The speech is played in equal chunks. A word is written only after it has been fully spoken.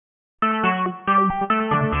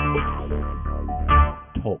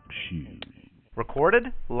Talk Shoes. Recorded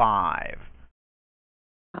live.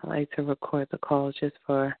 I like to record the call just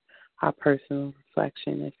for our personal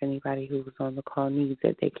reflection. If anybody who was on the call needs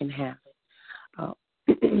it, they can have it.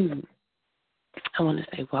 I want to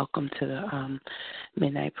say welcome to the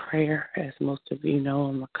midnight prayer. As most of you know,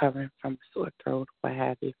 I'm recovering from a sore throat, what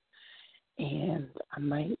have you. And I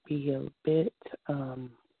might be a bit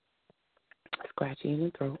scratchy in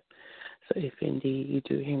the throat. So if indeed you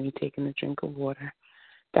do hear me taking a drink of water,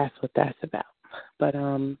 that's what that's about. But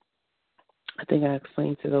I think I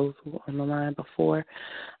explained to those who were on the line before.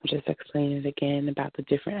 I'm just explaining it again about the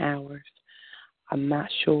different hours. I'm not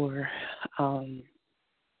sure. I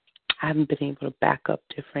haven't been able to back up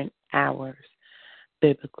different hours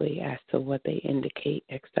biblically as to what they indicate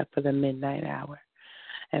except for the midnight hour.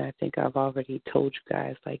 And I think I've already told you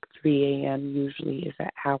guys, like 3 a.m. usually is an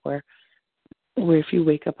hour where if you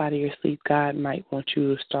wake up out of your sleep, God might want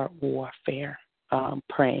you to start warfare,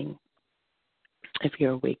 praying. If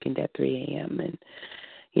you're awakened at 3 a.m. and,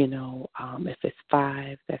 if it's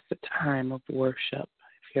 5, that's the time of worship.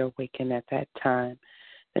 If you're awakened at that time,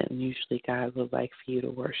 then usually God would like for you to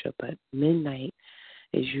worship. But midnight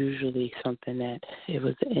is usually something that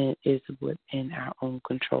is within our own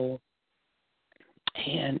control.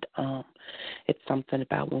 And it's something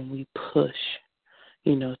about when we push,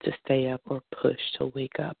 to stay up or push to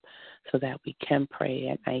wake up so that we can pray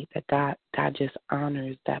at night, that God just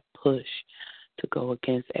honors that push to go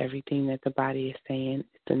against everything that the body is saying.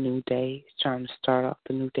 It's a new day. It's trying to start off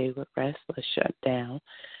the new day with rest. Let's shut down.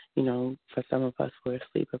 For some of us, we're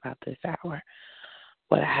asleep about this hour.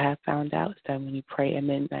 What I have found out is that when you pray at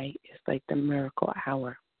midnight, it's like the miracle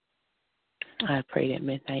hour. I prayed at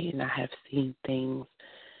midnight, and I have seen things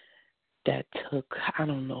that took, I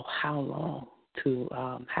don't know how long to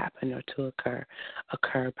happen or to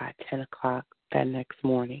occur by 10 o'clock that next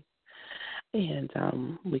morning. And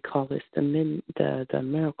we call this the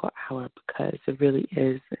miracle hour because it really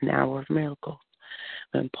is an hour of miracles.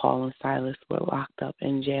 When Paul and Silas were locked up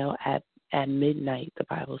in jail at midnight, the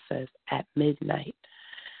Bible says at midnight,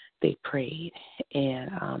 they prayed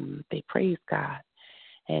and they praised God.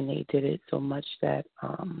 And they did it so much that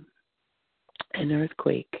an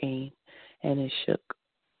earthquake came and it shook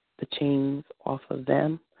the chains off of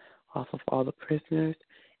them, off of all the prisoners,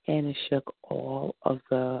 and it shook all of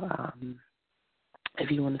the,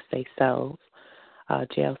 if you want to say cells,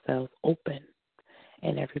 jail cells open.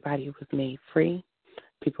 And everybody was made free.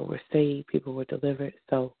 People were saved. People were delivered.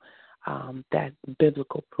 So that's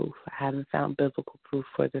biblical proof. I haven't found biblical proof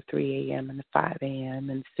for the 3 a.m. and the 5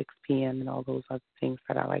 a.m. and 6 p.m. and all those other things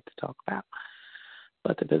that I like to talk about.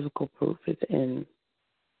 But the biblical proof is in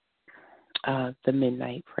the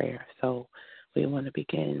midnight prayer. So we want to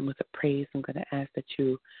begin with a praise. I'm going to ask that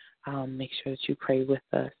you make sure that you pray with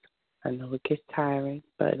us. I know it gets tiring,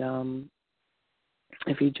 but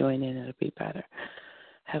if you join in, it'll be better.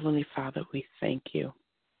 Heavenly Father, we thank you.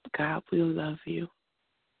 God, we love you.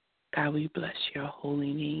 God, we bless your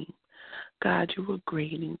holy name. God, you are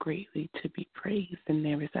great and greatly to be praised, and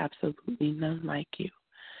there is absolutely none like you.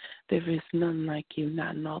 There is none like you,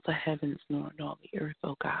 not in all the heavens nor in all the earth,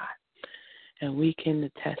 oh God. And we can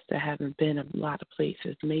attest to having been a lot of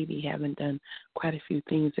places, maybe having done quite a few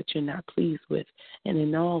things that you're not pleased with. And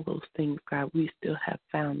in all those things, God, we still have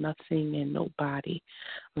found nothing and nobody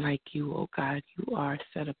like you, oh God. You are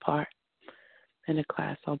set apart in a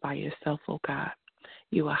class all by yourself, oh God.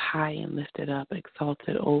 You are high and lifted up,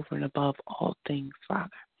 exalted over and above all things, Father.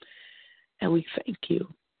 And we thank you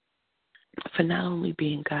for not only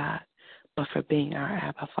being God, but for being our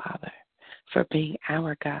Abba Father, for being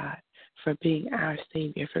our God, for being our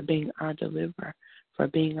Savior, for being our deliverer, for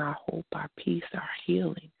being our hope, our peace, our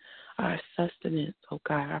healing, our sustenance, oh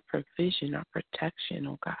God, our provision, our protection,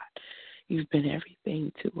 oh God. You've been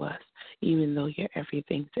everything to us, even though you're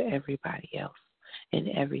everything to everybody else. And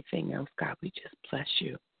everything else, God, we just bless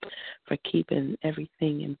you for keeping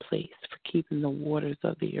everything in place, for keeping the waters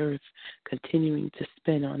of the earth continuing to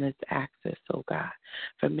spin on its axis, oh God,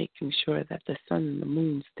 for making sure that the sun and the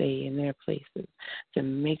moon stay in their places, for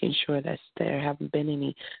making sure that there haven't been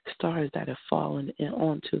any stars that have fallen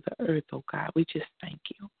onto the earth, oh God. We just thank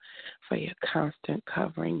you for your constant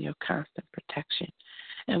covering, your constant protection.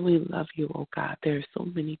 And we love you, oh God. There are so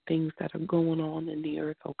many things that are going on in the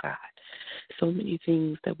earth, oh God. So many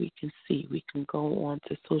things that we can see. We can go on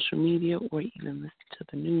to social media or even listen to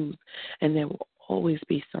the news, and there will always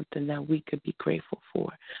be something that we could be grateful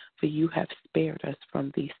for you have spared us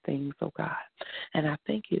from these things, oh God. And I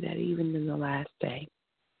thank you that even in the last day,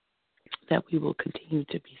 that we will continue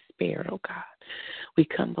to be spared, oh God. We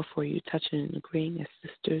come before you touching and agreeing as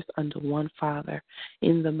sisters under one Father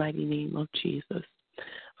in the mighty name of Jesus.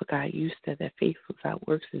 For God, you said that faith without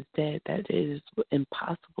works is dead, that it is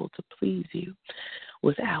impossible to please you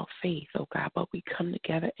without faith, oh God. But we come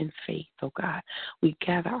together in faith, oh God. We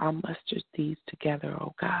gather our mustard seeds together,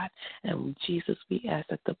 oh God. And Jesus, we ask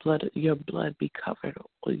that your blood be covered,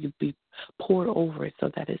 or you be poured over it so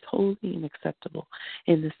that it's holy and acceptable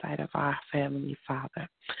in the sight of our family, Father.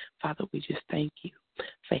 Father, we just thank you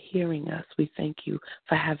for hearing us. We thank you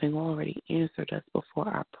for having already answered us before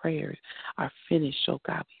our prayers are finished. Oh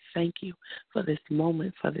God, we thank you for this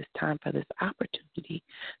moment, for this time, for this opportunity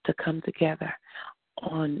to come together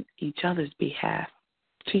on each other's behalf.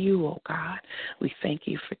 To you, oh God, we thank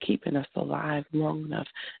you for keeping us alive long enough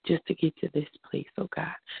just to get to this place, oh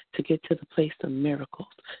God, to get to the place of miracles,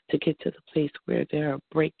 to get to the place where there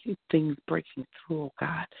are things breaking through, oh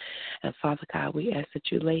God. And Father God, we ask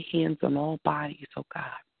that you lay hands on all bodies, oh God.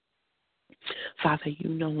 Father, you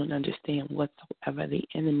know and understand whatsoever the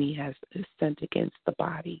enemy has sent against the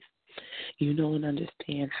bodies. You know and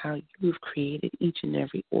understand how you've created each and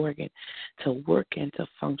every organ to work and to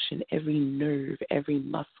function, every nerve, every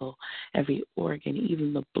muscle, every organ,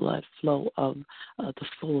 even the blood flow of the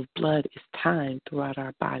flow of blood is timed throughout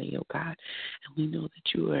our body, oh God. And we know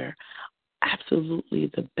that you are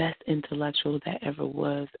absolutely the best intellectual that ever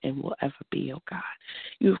was and will ever be, oh God.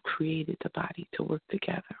 You have created the body to work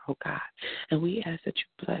together, oh God. And we ask that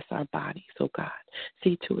you bless our bodies, oh God.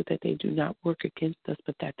 See to it that they do not work against us,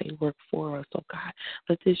 but that they work for us, oh God.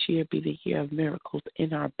 Let this year be the year of miracles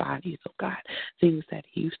in our bodies, oh God. Things that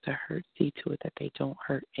used to hurt, see to it that they don't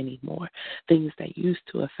hurt anymore. Things that used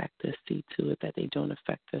to affect us, see to it that they don't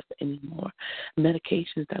affect us anymore.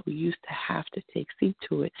 Medications that we used to have to take, see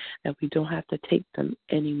to it that we don't have to take them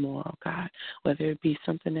anymore, oh God, whether it be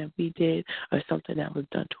something that we did or something that was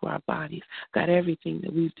done to our bodies. God, everything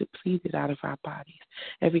that we've depleted out of our bodies,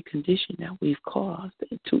 every condition that we've caused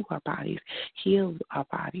to our bodies, heal our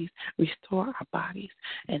bodies, restore our bodies,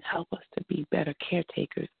 and help us to be better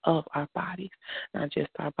caretakers of our bodies, not just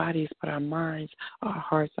our bodies, but our minds, our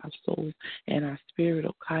hearts, our souls, and our spirit,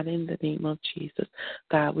 oh God, in the name of Jesus.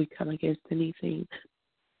 God, we come against anything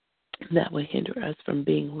that will hinder us from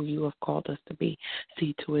being who you have called us to be.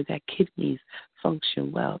 See to it that kidneys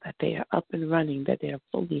function well, that they are up and running, that they are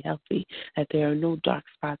fully healthy, that there are no dark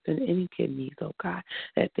spots in any kidneys, oh God,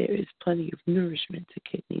 that there is plenty of nourishment to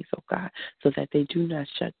kidneys, oh God, so that they do not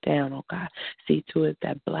shut down, oh God. See to it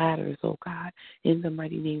that bladders, oh God, in the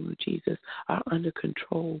mighty name of Jesus, are under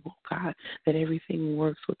control, oh God, that everything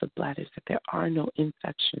works with the bladders, that there are no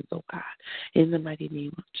infections, oh God, in the mighty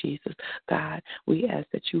name of Jesus. God, we ask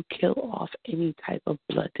that you kill off any type of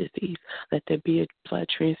blood disease. Let there be a blood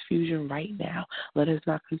transfusion right now. Let us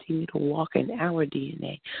not continue to walk in our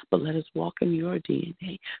DNA, but let us walk in your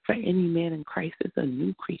DNA. For any man in Christ is a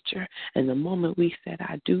new creature. And the moment we said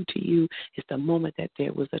I do to you is the moment that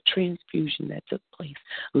there was a transfusion that took place.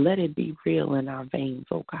 Let it be real in our veins,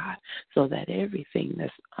 oh God, so that everything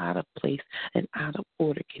that's out of place and out of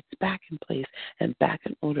order gets back in place and back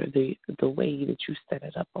in order the way that you set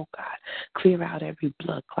it up, oh God. Clear out every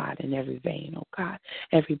blood clot in every vein, oh God,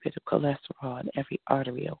 every bit of cholesterol in every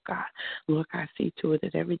artery, oh God. Lord God, see to it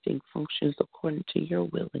that everything functions according to your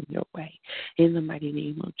will and your way. In the mighty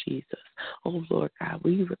name of Jesus. Oh Lord God,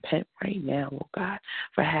 we repent right now, oh God,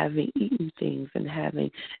 for having eaten things and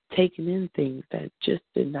having taken in things that just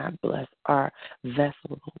did not bless our vessel,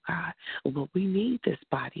 oh God. But we need this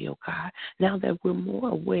body, oh God. Now that we're more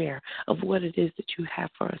aware of what it is that you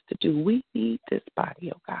have for us to do, we need this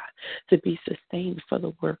body, oh God, to be sustained for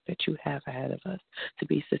the work that you have ahead of us, to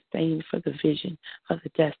be sustained for the vision, for the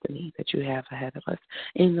destiny that you have ahead of us,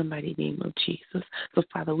 in the mighty name of Jesus. So,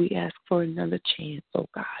 Father, we ask for another chance, oh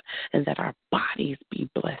God, and that our bodies be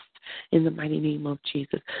blessed in the mighty name of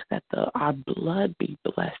Jesus, that our blood be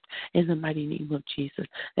blessed in the mighty name of Jesus,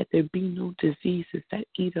 that there be no diseases that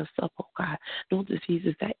eat us up, oh God, no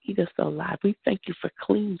diseases that eat us alive. We thank you for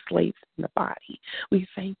clean slates in the body. We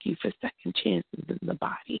thank you for second chances in the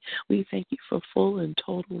body. We thank you for full and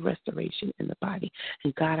total restoration in the body.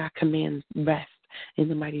 And God, I command rest in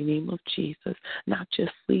the mighty name of Jesus, not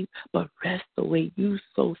just sleep, but rest the way you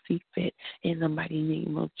so see fit in the mighty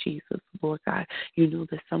name of Jesus. Lord God, you know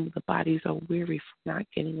that some of the bodies are weary from not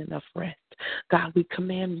getting enough rest. God, we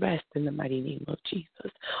command rest in the mighty name of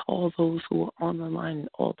Jesus. All those who are on the line and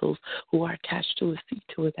all those who are attached to us, see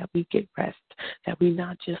to it that we get rest, that we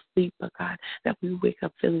not just sleep, but God, that we wake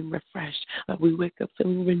up feeling refreshed, that we wake up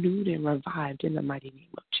feeling renewed and revived in the mighty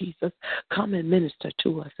name of Jesus. Come and minister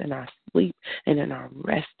to us in our sleep and in our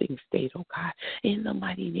resting state, oh God, in the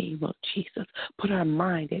mighty name of Jesus. Put our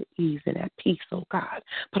mind at ease and at peace, oh God.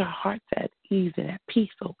 Put our hearts at ease and at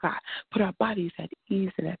peace, oh God. Put our bodies at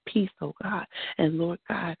ease and at peace, oh God. And Lord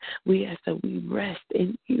God, we ask that we rest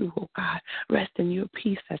in you, oh God. Rest in your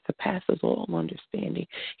peace that surpasses all understanding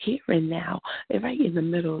here and now, and right in the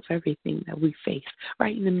middle of everything that we face,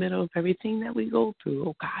 right in the middle of everything that we go through,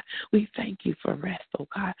 oh God. We thank you for rest, oh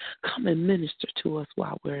God. Come and minister to us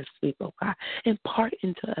while we're asleep, oh God. Impart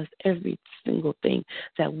into us every single thing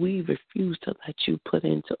that we refuse to let you put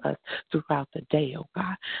into us throughout the day, oh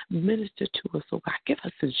God. Minister to us, oh God. Give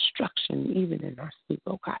us instruction even in our sleep,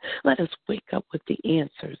 oh God. Let us wake up with the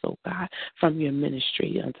answers, oh God, from your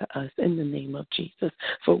ministry unto us in the name of Jesus.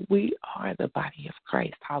 For we are the body of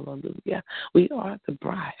Christ, hallelujah. We are the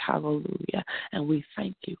bride, hallelujah. And we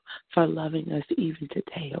thank you for loving us even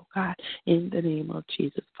today, oh God. In the name of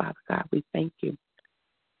Jesus, Father God, we thank you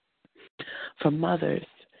for mothers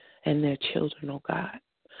and their children, oh God.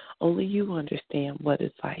 Only you understand what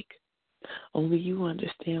it's like. Only you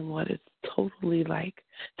understand what it's totally like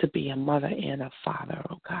to be a mother and a father,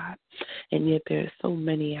 oh God. And yet there are so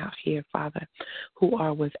many out here, Father, who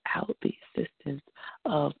are without the assistance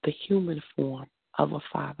of the human form of a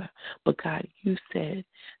father. But God, you said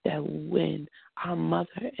that when our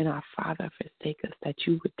mother and our father forsake us, that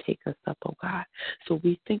you would take us up, oh God. So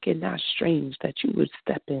we think it not strange that you would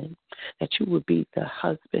step in, that you would be the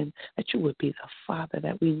husband, that you would be the father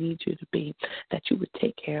that we need you to be, that you would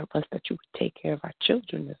take care of us, that you would take care of our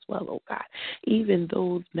children as well, oh God. Even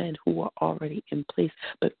those men who are already in place,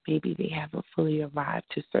 but maybe they haven't fully arrived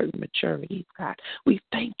to certain maturities, God. We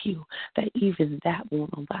thank you that even that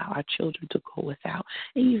won't allow our children to go without.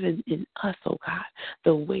 Even in us, oh God,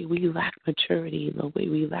 the way we lack maturity, the way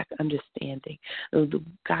we lack understanding.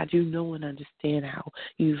 God, you know and understand how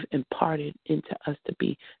you've imparted into us to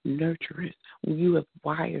be nurturers. You have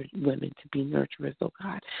wired women to be nurturers, oh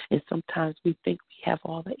God. And sometimes we think we have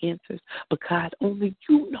all the answers, but God, only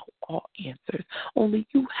you know all answers. Only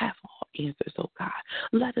you have all answers, oh God.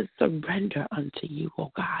 Let us surrender unto you,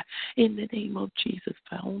 oh God, in the name of Jesus,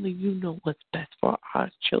 for only you know what's best for our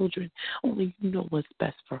children. Only you know what's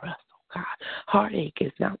best for us, oh God. Heartache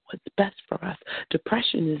is not what's best for us.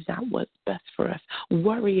 Depression is not what's best for us.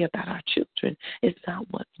 Worry about our children is not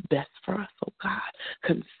what's best for us, oh God.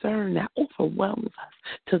 Concern that overwhelms us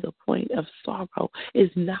to the point of sorrow is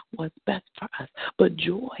not what's best for us, but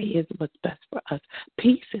joy is what's best for us.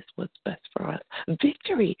 Peace is what's best for us.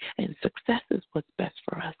 Victory and success is what's best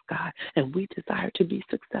for us, God. And we desire to be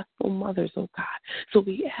successful mothers, oh God. So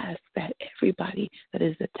we ask that everybody that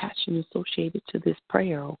is attached and associated to this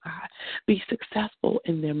prayer, oh God, be successful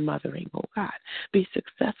in their mothering, oh God. Be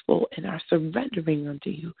successful in our surrendering unto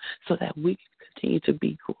you so that we can continue to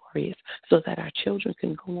be glorious, so that our children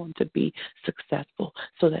can go on to be successful,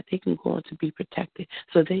 so that they can go on to be protected,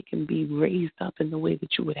 so they can be raised up in the way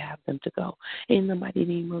that you would have them to go. In the mighty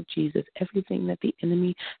name of Jesus, everything that the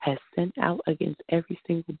enemy has sent out against every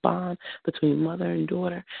single bond between mother and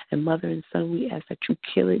daughter and mother and son, we ask that you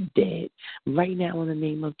kill it dead right now in the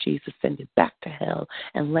name of Jesus. Send it back to hell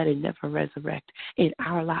and let it never resurrect in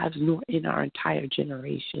our lives nor in our entire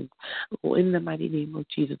generation. In the mighty name of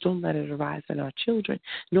Jesus, don't let it arise in our children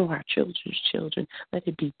nor our children's children. Let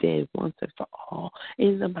it be dead once and for all.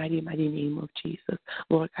 In the mighty, mighty name of Jesus.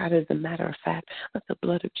 Lord God, as a matter of fact, let the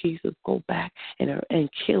blood of Jesus go back and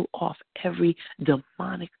kill off every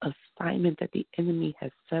demonic assignment that the enemy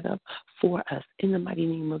has set up for us. In the mighty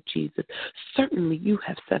name of Jesus. Certainly you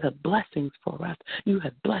have set up blessings for us. You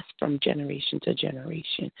have blessed from generation to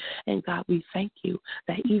generation. And God, we thank you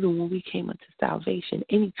that even when we came into salvation,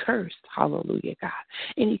 any curse, hallelujah, God,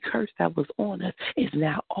 any curse that was on us is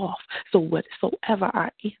now off. So whatsoever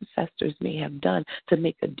our ancestors may have done to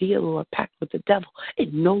make a deal or a pact with the devil,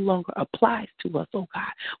 it no longer applies to us, oh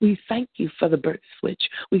God. We thank you for the birth switch.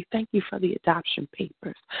 We thank you for the adoption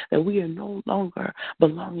papers, that we are no longer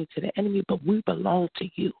belonging to the enemy, but we belong to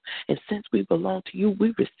you. And since we belong to you,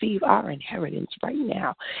 we receive our inheritance right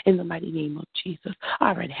now in the mighty name of Jesus.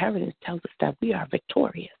 Our inheritance tells us that we are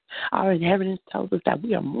victorious. Our inheritance tells us that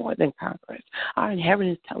we are more than conquerors. Our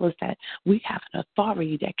inheritance tells us that we have an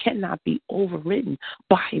authority that cannot be overridden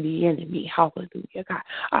by the enemy. Hallelujah, God.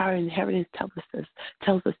 Our inheritance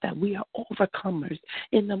tells us that we are overcomers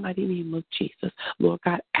in the mighty name of Jesus. Lord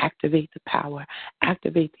God, activate the power,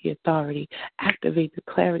 activate the authority, activate the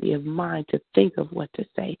clarity of mind to think of what to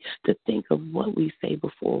say, to think of what we say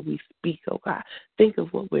before we speak, oh God. Think of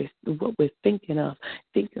what we're thinking of.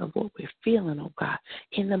 Think of what we're feeling, oh God.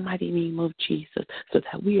 In the mighty name of Jesus, so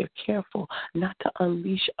that we are careful not to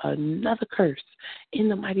unleash another curse. In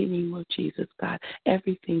the mighty name of Jesus, God,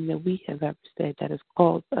 everything that we have ever said that has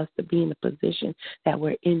caused us to be in the position that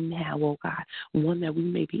we're in now, oh God, one that we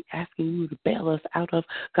may be asking you to bail us out of,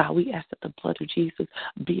 God, we ask that the blood of Jesus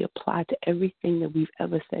be applied to everything that we've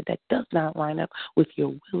ever said that does not line up with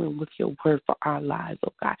your will and with your word for our lives,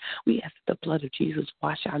 oh God. We ask that the blood of Jesus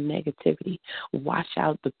wash out negativity, wash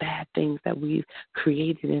out the bad things that we've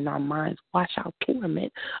created in our minds, wash out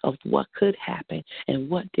torment of what could happen and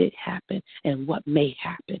what did happen and what may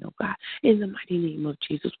happen, oh God. In the mighty name of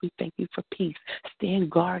Jesus, we thank you for peace. Stand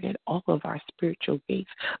guard at all of our spiritual gates.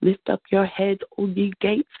 Lift up your heads, O ye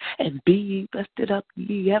gates, and be ye lifted up,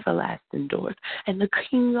 ye everlasting doors, and the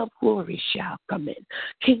King of glory shall come in.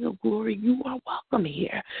 King of glory, you are welcome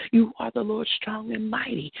here. You are the Lord strong and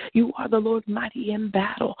mighty. You are the Lord mighty in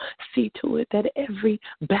battle. See to it that every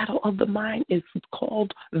battle of the mind is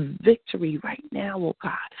called victory right now, oh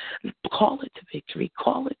God. Call it to victory.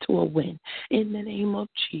 Call it to a win in the name of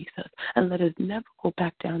Jesus. And let us never go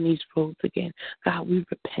back down these roads again. God, we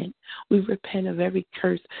repent. We repent of every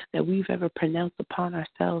curse that we've ever pronounced upon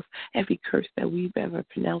ourselves, every curse that we've ever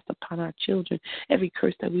pronounced upon our children, every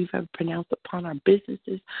curse that we've ever pronounced upon our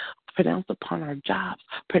businesses, pronounced upon our jobs,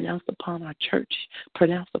 pronounced upon our church,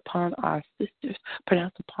 pronounced upon our sisters,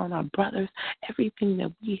 pronounced upon our brothers, everything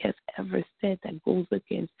that we have ever said that goes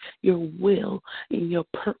against your will and your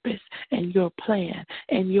purpose and your plan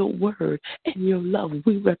and your word and your love.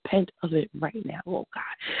 We repent of it right now, oh God.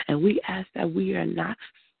 And we ask that we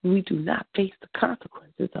do not face the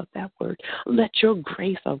consequences of that word. Let your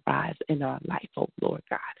grace arise in our life, oh Lord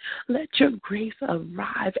God. Let your grace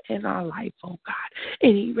arrive in our life, oh God,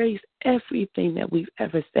 and erase everything that we've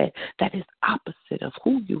ever said that is opposite of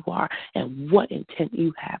who you are and what intent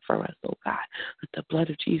you have for us, oh God. Let the blood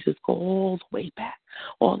of Jesus go all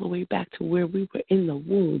the way back to where we were in the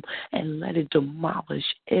womb, and let it demolish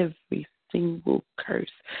every single curse,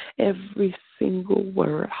 every single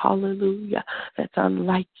word, hallelujah, that's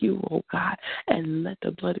unlike you, oh God, and let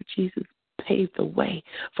the blood of Jesus pave the way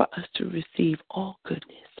for us to receive all goodness,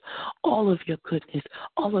 all of your goodness,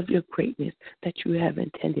 all of your greatness that you have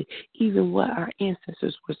intended, even what our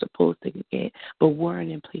ancestors were supposed to get but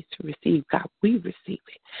weren't in place to receive. God, we receive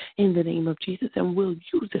it in the name of Jesus, and we'll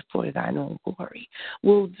use it for thine own glory.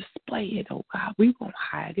 We'll display it, oh God. We won't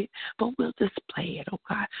hide it, but we'll display it, oh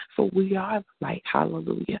God, for we are the light,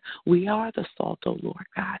 hallelujah. We are the salt, oh Lord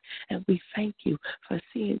God, and we thank you for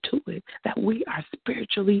seeing to it that we are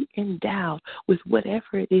spiritually endowed with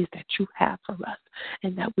whatever it is that you have for us,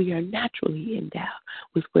 and that we are naturally endowed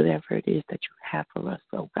with whatever it is that you have for us,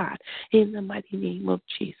 oh God, in the mighty name of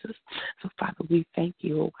Jesus. So, Father, we thank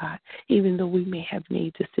you, oh God, even though we may have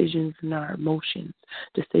made decisions in our emotions,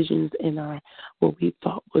 decisions in our what we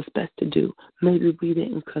thought was best to do. Maybe we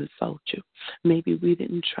didn't consult you. Maybe we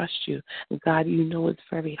didn't trust you. And God, you know it's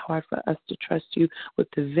very hard for us to trust you with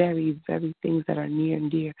the very, very things that are near and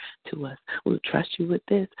dear to us. We'll trust you with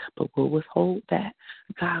this, but we'll withhold that.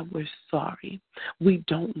 God, we're sorry. We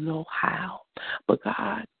don't know how. But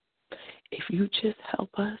God, if you just help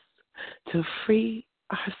us to free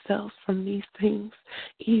ourselves from these things,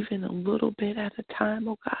 even a little bit at a time,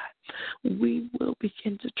 oh God, we will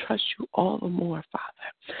begin to trust you all the more,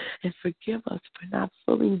 Father. And forgive us for not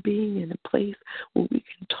fully being in a place where we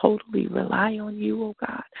can totally rely on you, oh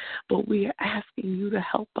God. But we are asking you to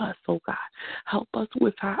help us, oh God. Help us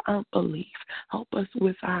with our unbelief. Help us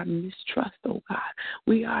with our mistrust, oh God.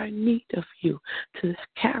 We are in need of you to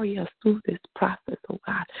carry us through this process, oh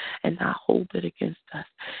God, and not hold it against us.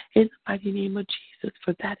 In the mighty name of Jesus,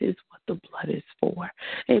 for that is what the blood is for.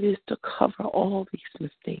 It is to cover all these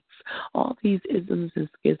mistakes, all these isms and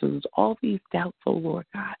schisms, all these doubts, oh Lord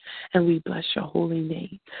God. And we bless your holy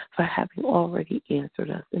name for having already answered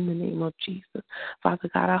us in the name of Jesus. Father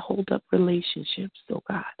God, I hold up relationships, oh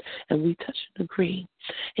God, and we touch and agree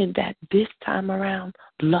in that this time around,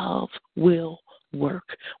 love will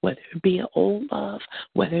work, whether it be an old love,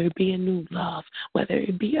 whether it be a new love, whether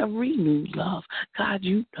it be a renewed love. God,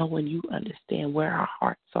 you know and you understand where our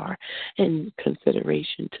hearts are in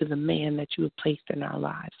consideration to the man that you have placed in our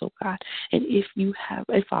lives, oh God. And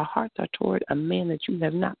if our hearts are toward a man that you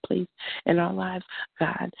have not placed in our lives,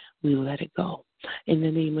 God, we let it go. In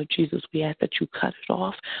the name of Jesus, we ask that you cut it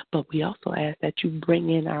off, but we also ask that you bring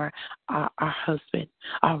in our husband,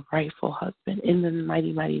 our rightful husband, in the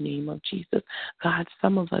mighty, mighty name of Jesus. God,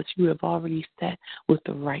 some of us you have already set with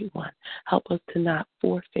the right one. Help us to not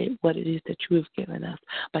forfeit what it is that you have given us,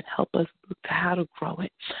 but help us look to how to grow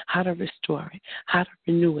it, how to restore it, how to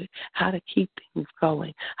renew it, how to keep things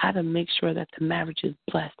going, how to make sure that the marriage is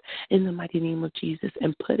blessed in the mighty name of Jesus,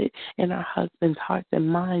 and put it in our husbands' hearts and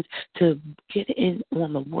minds to get in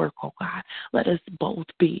on the work, oh God. Let us both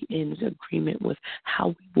be in agreement with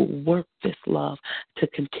how we will work this love, to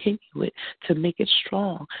continue it, to make it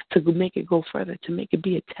strong, to make it go further, to make it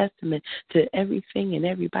be a testament to everything and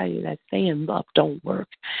everybody that's saying love don't work,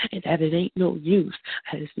 and that it ain't no use,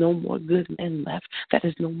 that there's no more good men left, that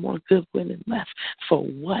there's no more good women left. For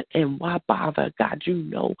what and why bother? God, you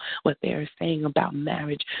know what they're saying about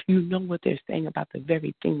marriage. You know what they're saying about the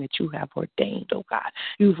very thing that you have ordained, oh God.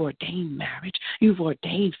 You've ordained marriage. You've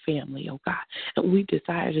ordained family, oh God. And we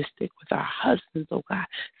desire to stick with our husbands, oh God.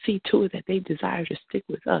 See to it that they desire to stick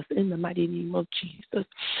with us in the mighty name of Jesus.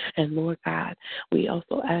 And Lord God, we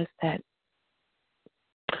also ask that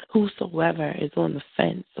whosoever is on the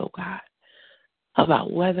fence, oh God,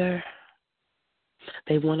 about whether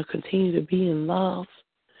they want to continue to be in love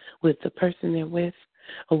with the person they're with,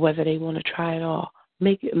 or whether they want to try it all,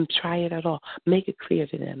 make them try it at all. Make it clear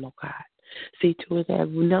to them, oh God. See to it that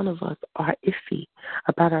none of us are iffy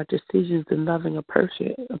about our decisions in loving a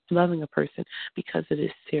person because it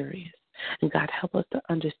is serious. And God, help us to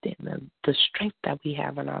understand the strength that we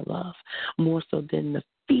have in our love, more so than the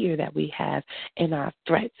fear that we have in our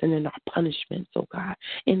threats and in our punishments, oh God,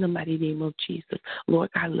 in the mighty name of Jesus. Lord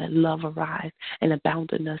God, let love arise and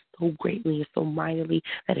abound in us so greatly and so mightily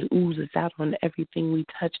that it oozes out on everything we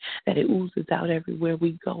touch, that it oozes out everywhere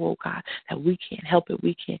we go, oh God, that we can't help it,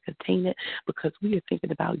 we can't contain it, because we are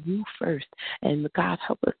thinking about you first. And God,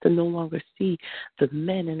 help us to no longer see the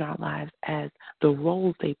men in our lives as the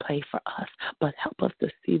roles they play for us, but help us to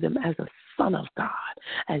see them as a son of God,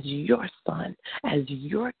 as your son, as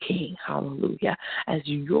your king, hallelujah, as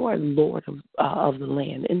your Lord of the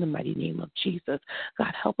land, in the mighty name of Jesus.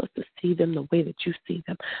 God, help us to see them the way that you see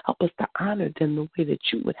them. Help us to honor them the way that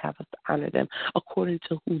you would have us to honor them, according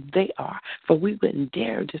to who they are. For we wouldn't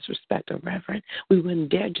dare disrespect a reverend. We wouldn't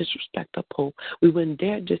dare disrespect a pope. We wouldn't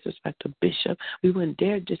dare disrespect a bishop. We wouldn't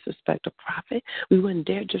dare disrespect a prophet. We wouldn't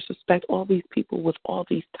dare disrespect all these people with all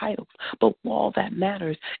these titles. But all that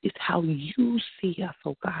matters is how you see us,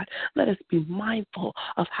 oh God. Let us be mindful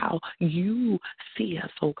of how you see us,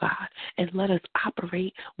 oh God. And let us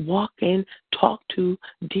operate, walk in, talk to,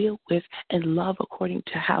 deal with, and love according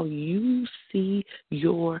to how you see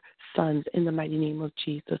your sons, in the mighty name of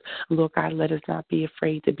Jesus. Lord God, let us not be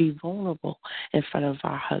afraid to be vulnerable in front of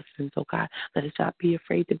our husbands, oh God. Let us not be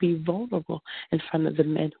afraid to be vulnerable in front of the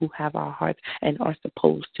men who have our hearts and are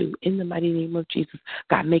supposed to. In the mighty name of Jesus,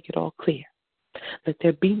 God, make it all clear. Let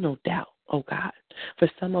there be no doubt, oh God. For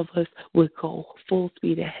some of us would go full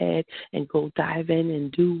speed ahead and go dive in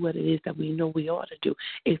and do what it is that we know we ought to do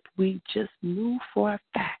if we just knew for a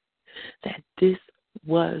fact that this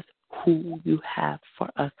was who you have for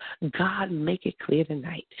us. God, make it clear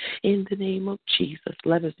tonight. In the name of Jesus,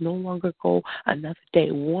 let us no longer go another day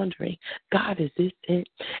wondering, God, is this it?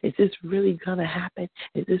 Is this really going to happen?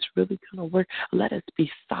 Is this really going to work? Let us be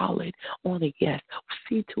solid on a yes.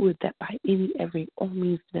 See to it that by all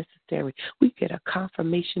means necessary, we get a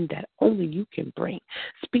confirmation that only you can bring.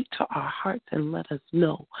 Speak to our hearts and let us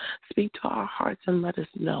know. Speak to our hearts and let us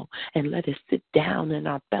know. And let us sit down in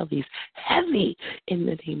our bellies heavy in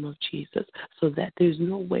the name of Jesus, so that there's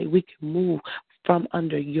no way we can move from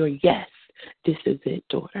under your yes. This is it,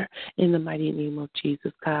 daughter. In the mighty name of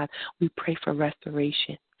Jesus, God, we pray for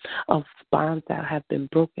restoration of bonds that have been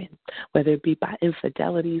broken, whether it be by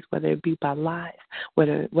infidelities, whether it be by lies,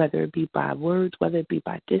 whether it be by words, whether it be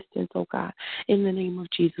by distance, oh God. In the name of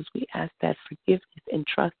Jesus, we ask that forgiveness and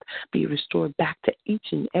trust be restored back to each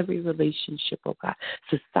and every relationship, oh God.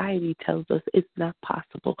 Society tells us it's not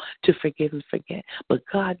possible to forgive and forget, but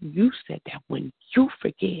God, you said that when you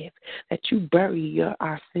forgive, that you bury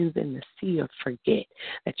our sins in the sea of forget,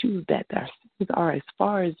 that our sins are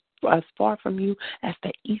as far from you as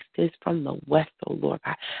the east is from the west, oh Lord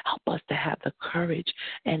God. Help us to have the courage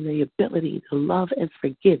and the ability to love and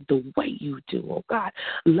forgive the way you do, oh God.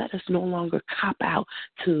 Let us no longer cop out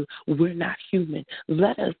to we're not human.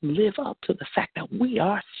 Let us live up to the fact that we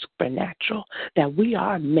are supernatural, that we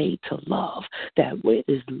are made to love, that it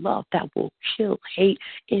is love that will kill hate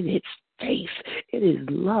in its face. It is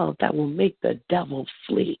love that will make the devil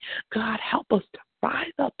flee. God, help us to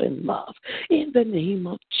rise up in love. In the name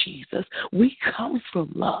of Jesus, we come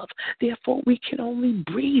from love. Therefore, we can only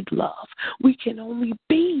breathe love. We can only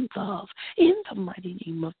be love. In the mighty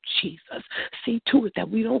name of Jesus, see to it that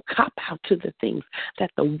we don't cop out to the things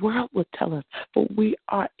that the world will tell us. For we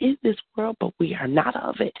are in this world, but we are not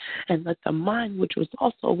of it. And let the mind which was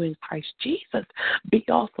also in Christ Jesus be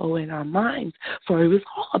also in our minds. For it was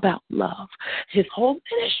all about love. His whole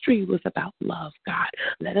ministry was about love, God.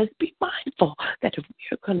 Let us be mindful that if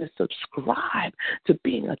we are going to subscribe to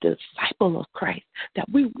being a disciple of Christ, that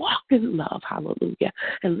we walk in love, hallelujah.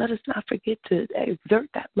 And let us not forget to exert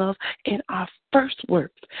that love in our first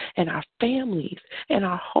works, in our families, in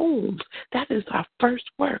our homes. That is our first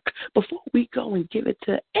work before we go and give it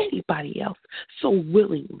to anybody else so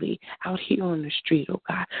willingly out here on the street, oh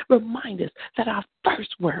God. Remind us that our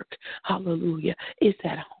first work, hallelujah, is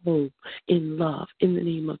at home in love in the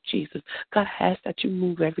name of Jesus. God, I ask that you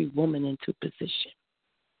move every woman into position.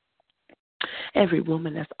 Every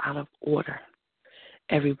woman that's out of order.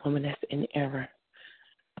 Every woman that's in error.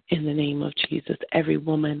 In the name of Jesus. Every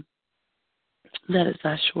woman that is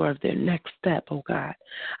not sure of their next step, oh God.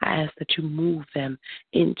 I ask that you move them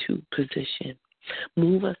into position.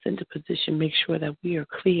 Move us into position. Make sure that we are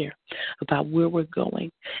clear about where we're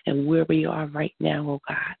going and where we are right now, oh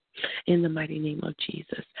God. In the mighty name of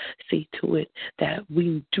Jesus, see to it that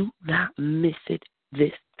we do not miss it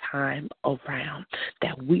this time around,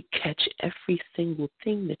 that we catch every single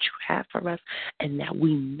thing that you have for us and that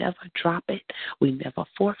we never drop it, we never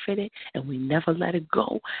forfeit it, and we never let it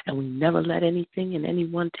go, and we never let anything and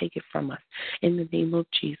anyone take it from us. In the name of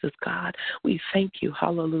Jesus, God, we thank you,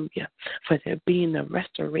 hallelujah, for there being a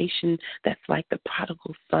restoration that's like the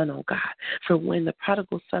prodigal son, oh God. For when the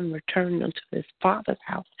prodigal son returned unto his father's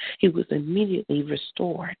house, he was immediately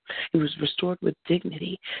restored. He was restored with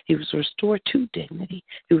dignity. He was restored to dignity.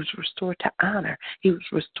 He was restored to honor. He was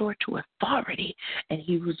restored to authority. And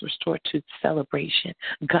he was restored to celebration.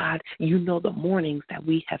 God, you know the mornings that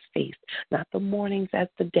we have faced. Not the mornings as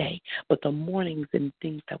the day, but the mornings and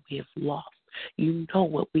things that we have lost. You know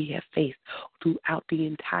what we have faced throughout the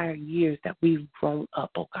entire years that we've grown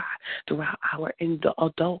up, oh God, throughout our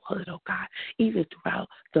adulthood, oh God, even throughout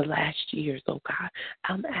the last years, oh God.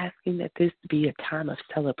 I'm asking that this be a time of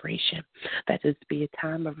celebration, that this be a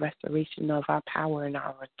time of restoration of our power and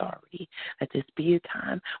our authority, that this be a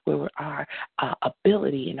time where our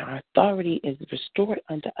ability and our authority is restored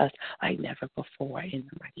unto us like never before in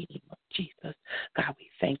the mighty name of Jesus. God, we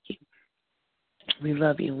thank you. We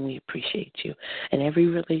love you and we appreciate you. And every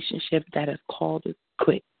relationship that is called to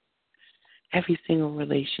quit, every single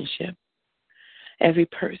relationship, every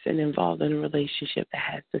person involved in a relationship that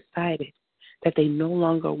has decided that they no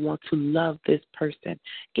longer want to love this person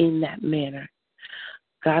in that manner.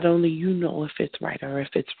 God, only you know if it's right or if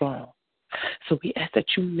it's wrong. So we ask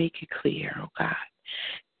that you make it clear, oh God.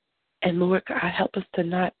 And Lord God, help us to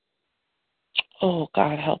not, oh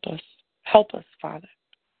God, help us. Help us, Father.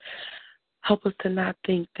 Help us to not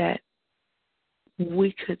think that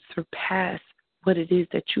we could surpass what it is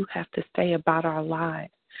that you have to say about our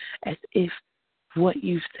lives as if what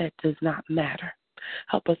you've said does not matter.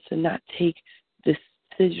 Help us to not take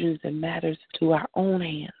decisions and matters to our own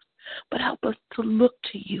hands, but help us to look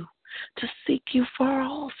to you, to seek you for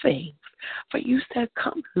all things. For you said,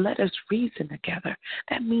 come, let us reason together.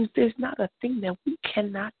 That means there's not a thing that we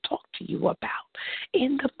cannot talk to you about.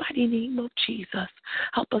 In the mighty name of Jesus,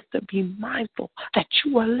 help us to be mindful that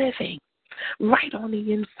you are living right on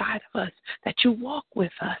the inside of us, that you walk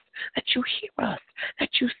with us, that you hear us, that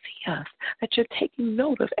you see us, that you're taking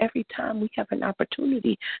note of every time we have an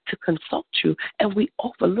opportunity to consult you and we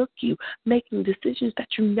overlook you, making decisions that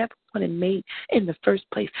you never wanted made in the first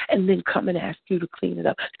place, and then come and ask you to clean it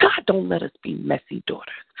up. God, don't let us be messy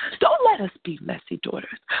daughters. Don't let us be messy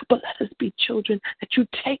daughters, but let us be children that you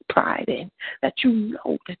take pride in, that you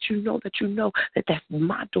know that that's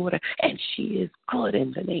my daughter and she is good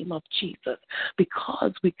in the name of Jesus,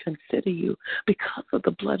 because we consider you, because of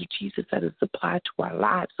the blood of Jesus that is applied to our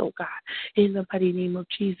lives, oh God, in the mighty name of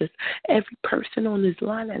Jesus. Every person on this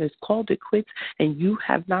line that is called it quits and you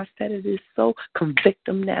have not said it is so, convict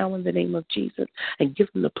them now in the name of Jesus and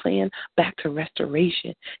give them the plan back to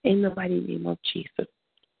restoration in the mighty name of Jesus.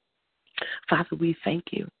 Father, we thank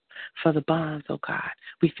you for the bonds, oh God.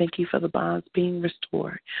 We thank you for the bonds being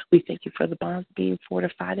restored. We thank you for the bonds being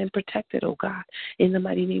fortified and protected, oh God. In the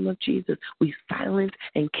mighty name of Jesus, we silence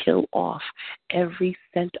and kill off every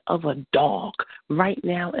scent of a dog right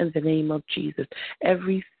now in the name of Jesus.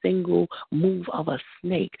 Every single move of a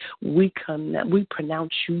snake, we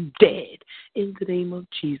pronounce you dead in the name of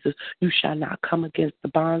Jesus. You shall not come against the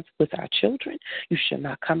bonds with our children. You shall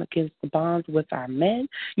not come against the bonds with our men.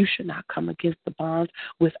 You shall not come against the bonds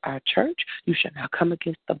with our church. You shall not come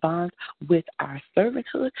against the bonds with our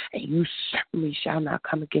servanthood. And you certainly shall not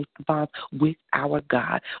come against the bonds with our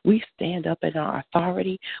God. We stand up in our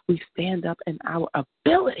authority. We stand up in our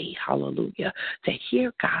ability, hallelujah, to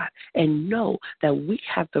hear God and know that we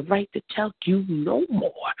have the right to tell you no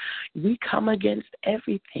more. We come against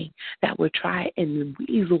everything that would try and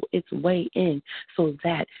weasel its way in so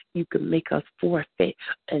that you can make us forfeit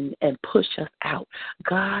and push us out.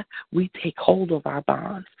 God, we take hold of our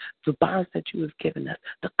bonds, the bonds that you have given us,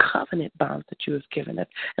 the covenant bonds that you have given us,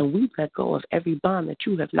 and we let go of every bond that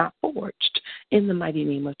you have not forged in the mighty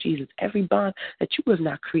name of Jesus. Every bond that you have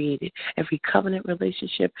not created, every covenant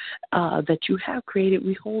relationship that you have created,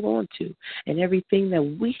 we hold on to. And everything that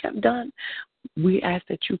we have done, we ask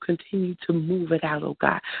that you continue to move it out, oh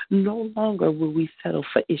God. No longer will we settle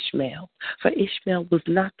for Ishmael, for Ishmael was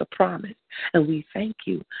not the promise. And we thank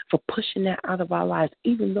you for pushing that out of our lives,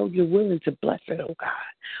 even though you're willing to bless it, oh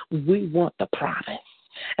God. We want the promise.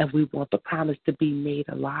 And we want the promise to be made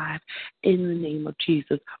alive in the name of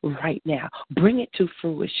Jesus right now. Bring it to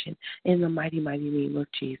fruition in the mighty, mighty name of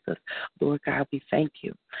Jesus. Lord God, we thank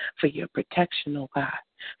you for your protection, oh God,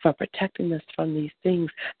 for protecting us from these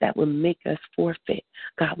things that will make us forfeit.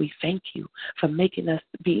 God, we thank you for making us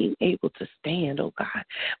being able to stand, oh God.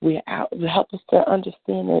 We're out. Help us to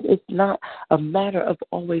understand that it's not a matter of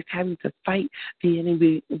always having to fight the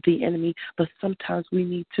enemy, but sometimes we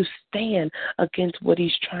need to stand against what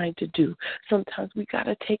he's trying to do. Sometimes we got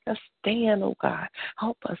to take a stand, oh God.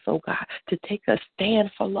 Help us, oh God, to take a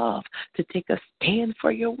stand for love, to take a stand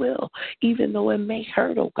for your will, even though it may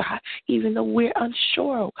hurt, oh God, even though we're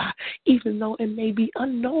unsure, oh God, even though it may be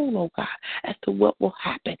unknown, oh God, as to what will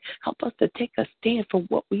happen. Help us to take a stand for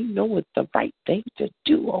what we know is the right thing to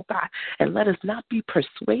do, oh God, and let us not be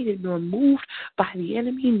persuaded nor moved by the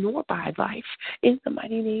enemy nor by life. In the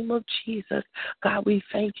mighty name of Jesus, God, we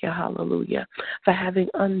thank you, hallelujah, for having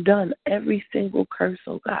undone every single curse,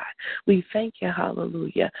 oh God. We thank you,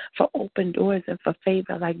 hallelujah, for open doors and for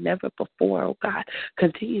favor like never before, oh God.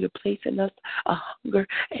 Continue to place in us a hunger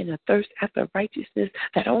and a thirst after righteousness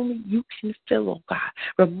that only you can fill, oh God.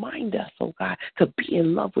 Remind us, oh God, to be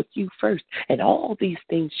in love with you first, and all these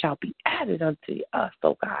things shall be added unto us,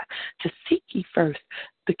 oh God. To seek ye first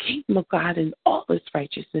the kingdom of God and all its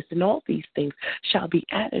righteousness, and all these things shall be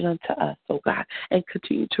added unto us, oh God, and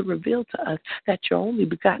continue to reveal to us that your only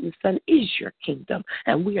begotten Son is your kingdom,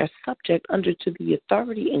 and we are subject under to the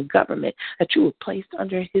authority and government that you have placed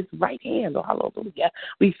under his right hand, oh hallelujah.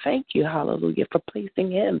 We thank you, hallelujah, for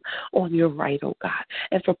placing him on your right, oh God,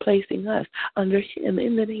 and for placing us under him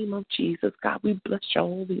in the name of Jesus. God, we bless your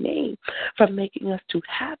holy name for making us to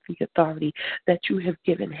have the authority that you have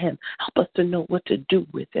given him. Help us to know what to do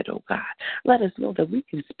with it, oh God. Let us know that we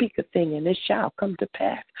can speak a thing and it shall come to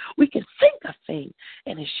pass. We can think a thing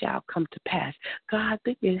and it shall come to pass. God,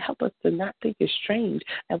 help us to not think it's strange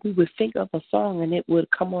that we would think of a song and it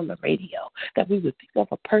would come on the radio, that we would think of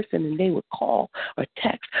a person and they would call or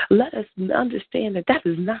text. Let us understand that that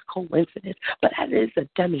is not coincidence, but that is a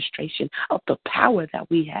demonstration of the power that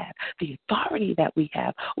we have, the authority that we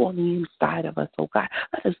have on the inside of us, oh God.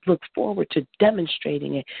 Let us look forward to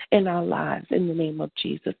demonstrating it in our lives in the name of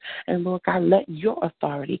Jesus. And Lord God, let your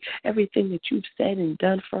authority, everything that you've said and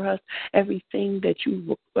done for us, everything that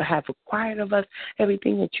you have required of us,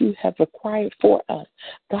 everything that you have required for us,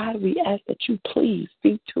 God, we ask that you please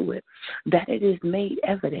see to it that it is made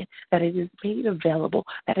evident, that it is made available,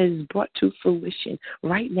 that it is brought to fruition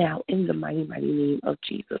right now in the mighty, mighty name of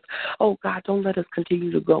Jesus. Oh God, don't let us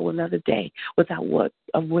continue to go another day without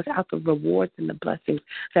the rewards and the blessings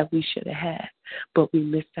that we should have had, but we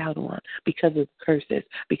missed out on because of the curses,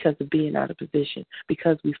 because of being out of position,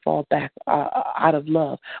 because we fall back out of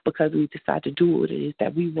love, because we decide to do what it is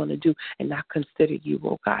that we want to do and not consider you,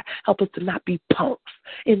 oh God. Help us to not be punks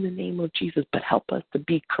in the name of Jesus, but help us to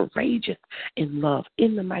be courageous in love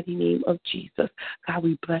in the mighty name of Jesus. God,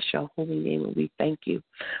 we bless your holy name and we thank you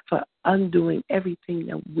for undoing everything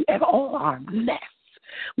that all our mess.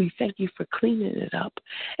 We thank you for cleaning it up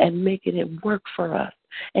and making it work for us,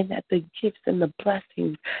 and that the gifts and the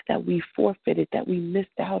blessings that we forfeited, that we missed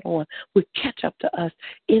out on, would catch up to us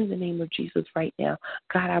in the name of Jesus right now.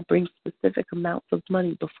 God, I bring specific amounts of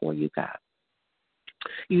money before you, God.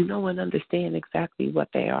 You know and understand exactly what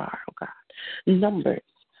they are, oh God.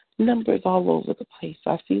 Numbers all over the place.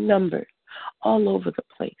 I see numbers all over the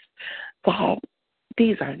place. God,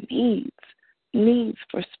 these are needs. needs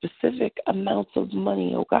for specific amounts of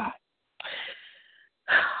money, oh God.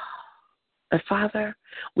 And Father,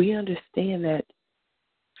 we understand that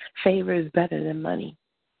favor is better than money.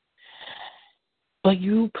 But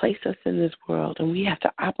you place us in this world, and we have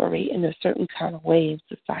to operate in a certain kind of way in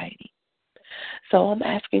society. So I'm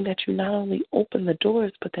asking that you not only open the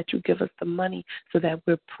doors, but that you give us the money so that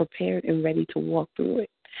we're prepared and ready to walk through it.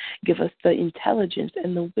 Give us the intelligence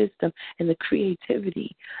and the wisdom and the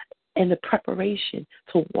creativity and the preparation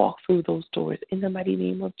to walk through those doors in the mighty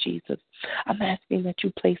name of Jesus. I'm asking that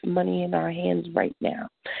you place money in our hands right now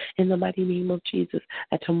in the mighty name of Jesus,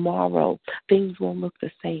 that tomorrow things won't look the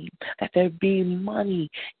same, that there be money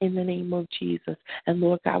in the name of Jesus. And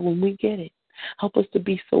Lord God, when we get it, help us to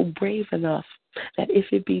be so brave enough that if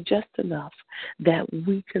it be just enough, that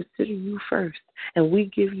we consider you first and we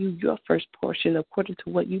give you your first portion according to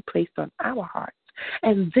what you placed on our hearts.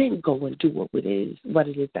 And then go and do what it is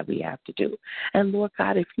that we have to do. And Lord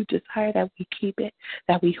God, if you desire that we keep it,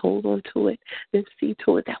 that we hold on to it, then see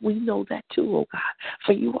to it that we know that too, oh God.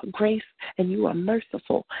 For you are grace and you are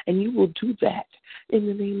merciful, and you will do that in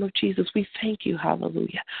the name of Jesus. We thank you,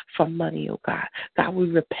 hallelujah, for money, oh God. God, we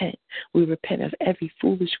repent. We repent of every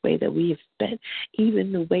foolish way that we have spent,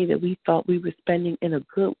 even the way that we thought we were spending in a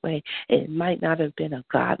good way. It might not have been a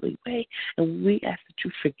godly way. And we ask that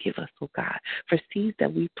you forgive us, oh God, for seeds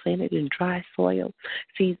that we planted in dry soil,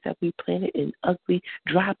 seeds that we planted in ugly,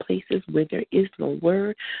 dry places where there is no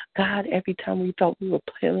word. God, every time we thought we were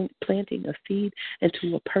planting a seed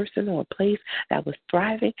into a person or a place that was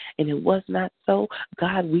thriving and it was not so,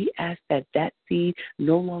 God, we ask that that seed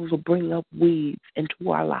no longer bring up weeds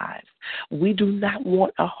into our lives. We do not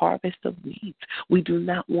want a harvest of weeds. We do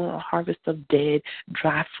not want a harvest of dead,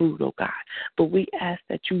 dry fruit, oh God. But we ask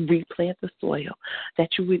that you replant the soil, that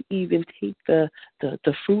you would even take the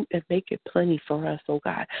fruit and make it plenty for us, oh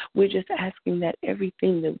God. We're just asking that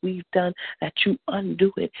everything that we've done, that you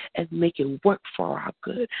undo it and make it work for our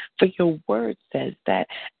good. For your word says that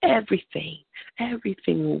everything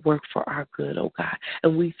will work for our good, oh God.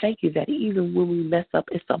 And we thank you that even when we mess up,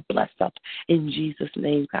 it's a bless up in Jesus'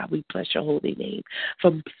 name, God. We bless your holy name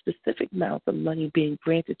for specific amounts of money being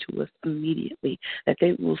granted to us immediately, that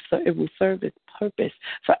it will serve its purpose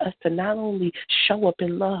for us to not only show up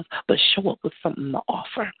in love, but show up with something to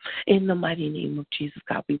offer. In the mighty name of Jesus,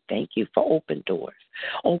 God, we thank you for open doors,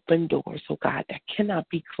 oh God, that cannot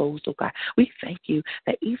be closed, oh God. We thank you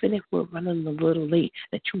that even if we're running a little late,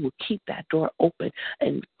 that you will keep that door open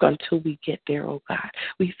and until we get there, oh God.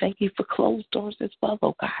 We thank you for closed doors as well,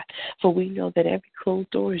 oh God, for we know that every closed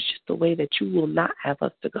door is just the way that you will not have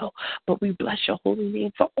us to go. But we bless your holy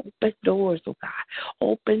name for open doors, oh God.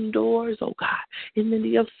 Open doors, oh God. In the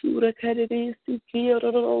name of Surah,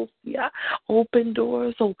 open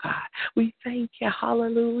doors, oh God. We thank you,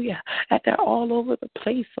 hallelujah, that they're all over the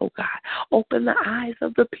place, oh God. Open the eyes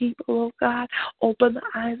of the people, oh God. Open the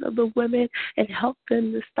eyes of the women and help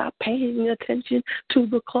them to stop paying attention to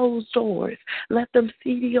the closed doors. Let them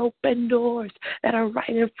see the open doors that are right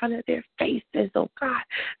in front of their faces, oh God.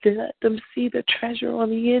 To let them see the treasure on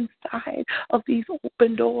the inside of these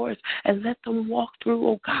open doors and let them walk through,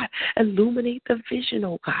 oh God. Illuminate the vision,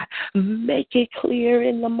 oh God. Make it clear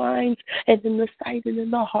in the minds and in the sight and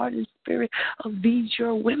in the heart and spirit of these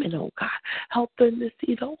your women, oh God. Help them to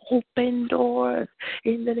see the open doors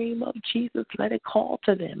in the name of Jesus. Let it call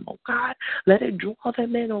to them, oh God. Let it draw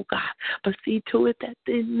them in, oh God. But see to it that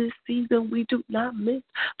in this season we do not miss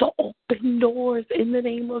the open doors in the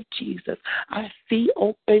name of Jesus. I see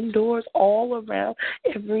open doors all around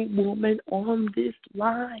every woman on this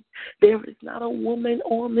line. There is not a woman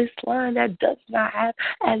on this line that does not have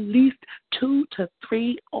at least 2 to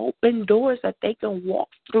 3 open doors that they can walk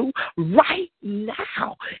through right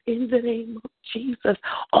now in the name of Jesus.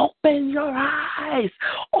 Open your eyes,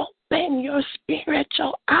 open your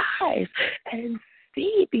spiritual eyes and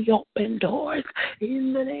see the open doors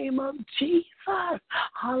in the name of Jesus.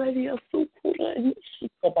 Hallelujah.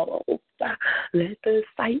 Let the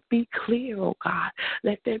sight be clear, oh God.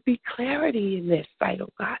 Let there be clarity in their sight, oh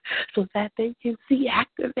God, so that they can see,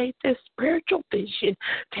 activate their spiritual vision.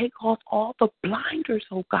 Take off all the blinders,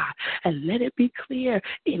 oh God, and let it be clear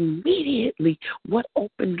immediately what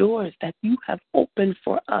open doors that you have opened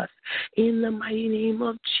for us in the mighty name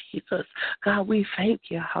of Jesus. God, we thank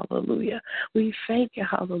you, hallelujah. We thank you,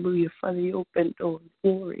 hallelujah, for the open doors.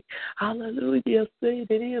 Glory. Hallelujah.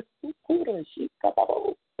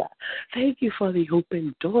 Thank you for the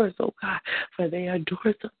open doors, oh God, for they are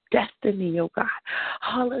doors of destiny, oh God.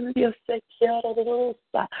 Hallelujah.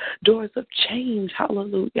 Doors of change,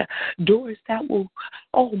 hallelujah. Doors that will,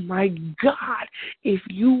 oh my God, if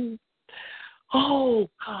you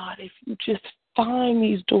just find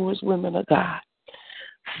these doors, women of God.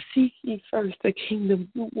 Seek ye first the kingdom.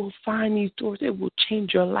 You will find these doors. It will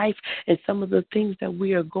change your life. And some of the things that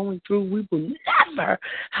we are going through, we will never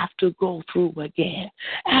have to go through again.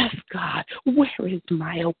 Ask God, where is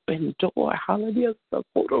my open door? Hallelujah.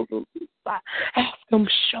 Ask Him,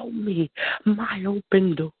 show me my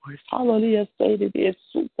open doors. Hallelujah. Say to this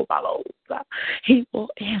super. He will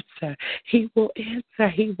answer. He will answer.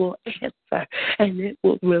 He will answer. And it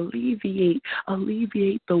will alleviate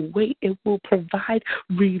the weight. It will provide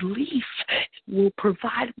relief. It will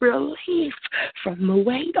provide relief from the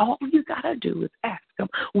weight. All you got to do is ask Him,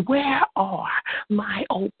 where are my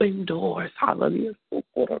open doors? Hallelujah.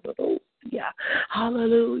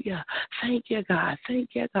 Hallelujah. Thank you, God. Thank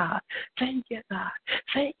you, God. Thank you, God.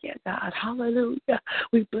 Thank you, God. Hallelujah.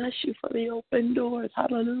 We bless you for the open doors.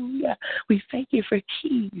 Hallelujah. We thank you for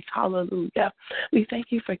keys. Hallelujah. We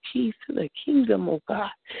thank you for keys to the kingdom, oh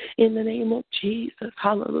God. In the name of Jesus.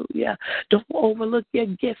 Hallelujah. Don't overlook your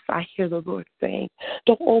gifts, I hear the Lord saying.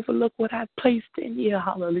 Don't overlook what I placed in you.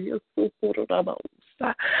 Hallelujah.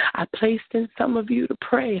 I placed in some of you to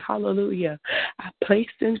pray. Hallelujah. I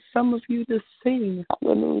placed in some of you to sing.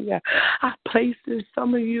 Hallelujah. I placed in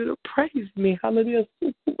some of you to praise me. Hallelujah.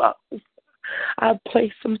 I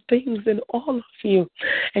place some things in all of you.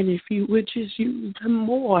 And if you would just use them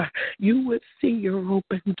more, you would see your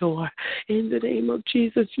open door. In the name of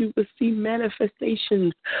Jesus, you would see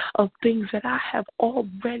manifestations of things that I have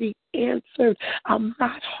already answered. I'm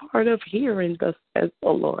not hard of hearing, thus says the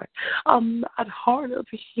Lord. I'm not hard of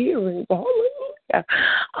hearing. Hallelujah.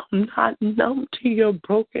 I'm not numb to your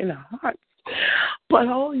broken heart. But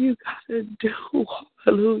all you got to do,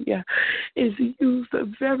 hallelujah, is use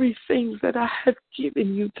the very things that I have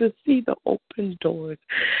given you to see the open doors.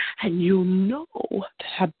 And you know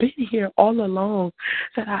that I've been here all along,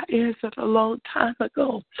 that I answered a long time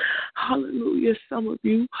ago. Hallelujah. Some of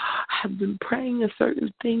you have been praying a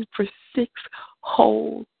certain thing for 6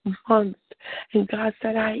 whole months. And God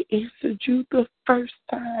said, I answered you the first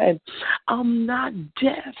time. I'm not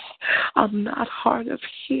deaf. I'm not hard of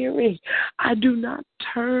hearing. I do not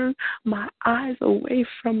turn my eyes away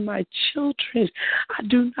from my children. I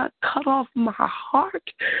do not cut off my heart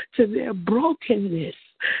to their brokenness.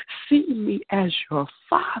 See me as your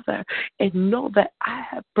Father and know that I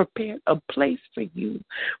have prepared a place for you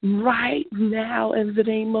right now in the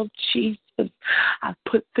name of Jesus. I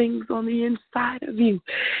put things on the inside of you.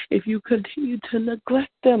 If you continue to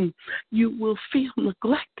neglect them, you will feel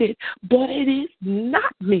neglected. But it is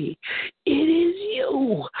not me. It is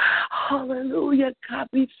you. Hallelujah. God,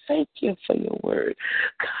 we thank you for your word.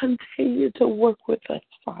 Continue to work with us,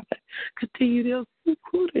 Father. Continue to.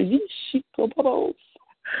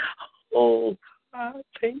 Oh, God,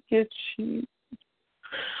 thank you, Jesus.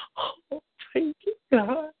 Oh, thank you,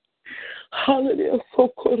 God. Hallelujah.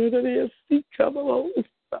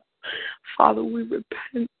 Father, we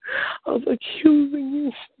repent of accusing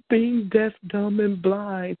you for being deaf, dumb, and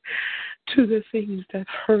blind to the things that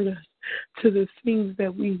hurt us, to the things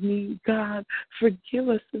that we need. God, forgive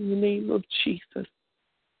us in the name of Jesus.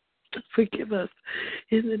 Forgive us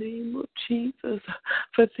in the name of Jesus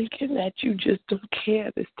for thinking that you just don't care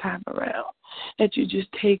this time around, that you're just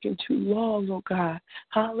taking too long, oh God.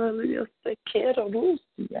 Hallelujah.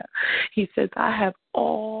 He says, I have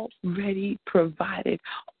already provided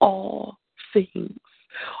all things.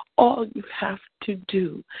 All you have to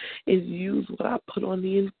do is use what I put on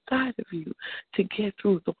the inside of you to get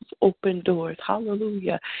through those open doors.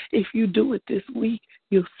 Hallelujah. If you do it this week,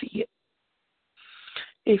 you'll see it.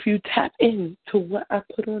 If you tap into what I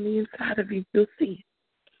put on the inside of you, you'll see it.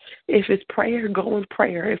 If it's prayer, go in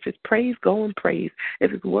prayer. If it's praise, go in praise.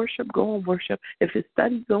 If it's worship, go in worship. If it's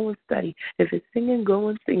study, go in study. If it's singing, go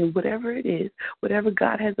in singing. Whatever it is, whatever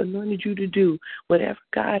God has anointed you to do, whatever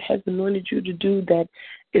God has anointed you to do that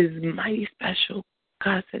is mighty special,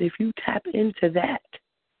 God said, if you tap into that,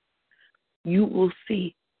 you will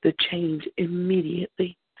see the change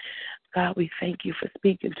immediately. God, we thank you for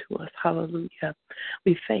speaking to us. Hallelujah.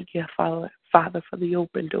 We thank you, Father, for the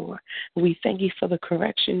open door. We thank you for the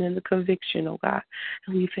correction and the conviction, oh God.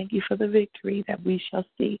 And we thank you for the victory that we shall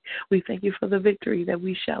see. We thank you for the victory that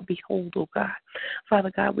we shall behold, oh God.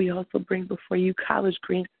 Father God, we also bring before you college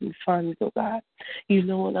grants and funds, oh God. You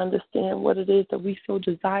know and understand what it is that we so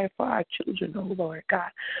desire for our children, oh Lord God.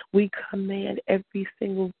 We command every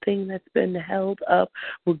single thing that's been held up,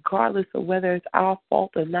 regardless of whether it's our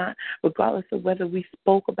fault or not, regardless of whether we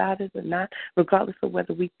spoke about it or not, regardless of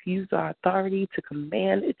whether we used our authority to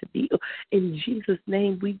command it to be. In Jesus'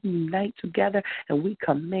 name, we unite together and we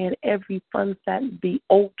command every funds that be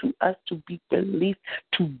owed to us to be released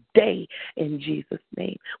today in Jesus'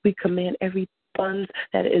 name. We command every funds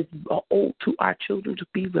that is owed to our children to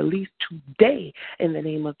be released today in the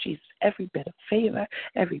name of Jesus. Every bit of favor,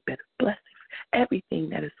 every bit of blessing, everything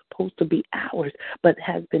that is supposed to be ours but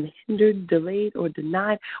has been hindered, delayed, or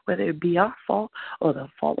denied, whether it be our fault or the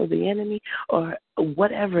fault of the enemy or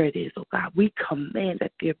whatever it is, oh God, we command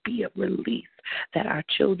that there be a release, that our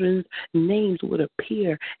children's names would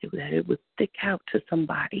appear, that it would stick out to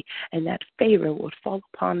somebody, and that favor would fall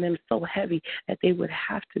upon them so heavy that they would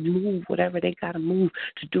have to move whatever they got to move,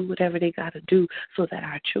 to do whatever they got to do, so that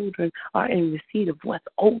our children are in receipt of what's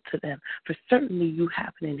owed to them. For certainly you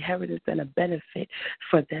have an inheritance and a benefit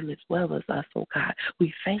for them as well as us, oh God.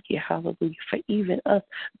 We thank you, hallelujah, for even us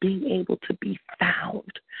being able to be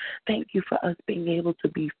found. Thank you for us being able to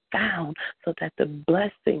be found so that the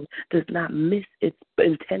blessing does not miss its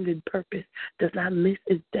intended purpose, does not miss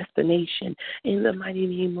its destination. In the mighty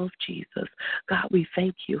name of Jesus, God, we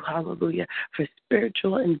thank you, hallelujah, for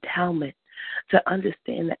spiritual endowment, to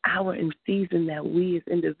understand the hour and season that we as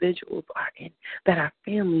individuals are in, that our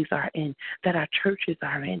families are in, that our churches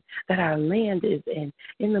are in, that our land is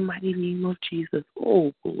in the mighty name of Jesus.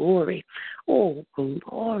 Oh, glory. Oh,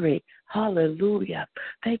 glory. Hallelujah.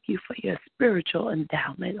 Thank you for your spiritual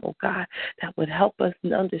endowment, oh God, that would help us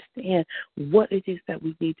understand what it is that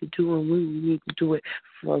we need to do and when we need to do it,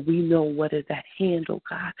 for we know what is at hand, oh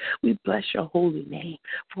God. We bless your holy name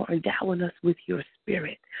for endowing us with your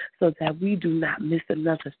spirit so that we do not miss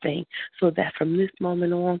another thing, so that from this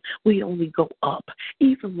moment on, we only go up.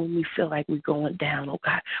 Even when we feel like we're going down, oh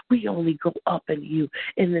God, we only go up in you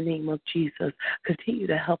in the name of Jesus. Continue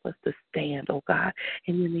to help us to stand, oh God,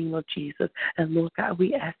 in the name of Jesus. And Lord God,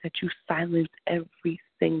 we ask that you silence every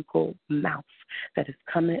single mouth that is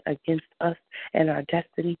coming against us and our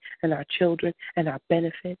destiny and our children and our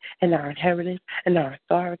benefit and our inheritance and our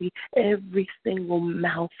authority. Every single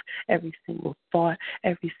mouth, every single thought,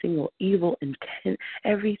 every single evil intent,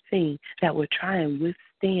 everything that would try and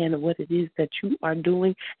withstand what it is that you are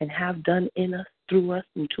doing and have done in us, through us,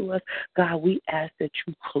 and to us. God, we ask that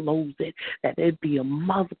you close it, that there be a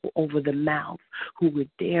muzzle over the mouth who would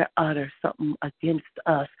dare utter something against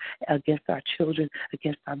us, against our children,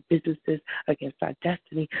 against our businesses, against our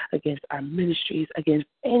destiny, against our ministries, against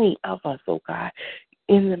any of us, oh God.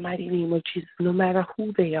 In the mighty name of Jesus, no matter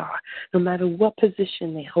who they are, no matter what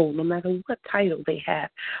position they hold, no matter what title they have,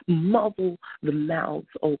 muzzle the mouths,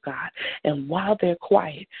 oh God. And while they're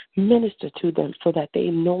quiet, minister to them so that they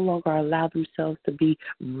no longer allow themselves to be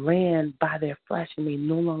ran by their flesh, and they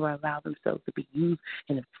no longer allow themselves to be used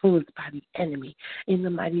and influenced by the enemy. In the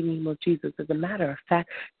mighty name of Jesus, as a matter of fact,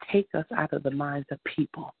 take us out of the minds of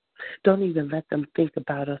people. Don't even let them think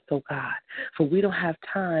about us, oh God, for we don't have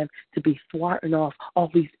time to be thwarting off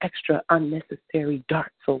all these extra unnecessary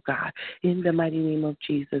darts, oh God, in the mighty name of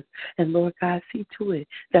Jesus. And Lord God, see to it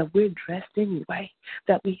that we're dressed anyway,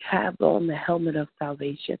 that we have on the helmet of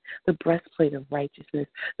salvation, the breastplate of righteousness,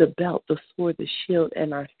 the belt, the sword, the shield,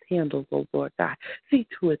 and our sandals, oh Lord God. See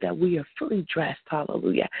to it that we are fully dressed,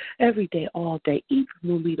 hallelujah, every day, all day, even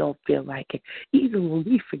when we don't feel like it, even when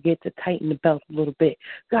we forget to tighten the belt a little bit.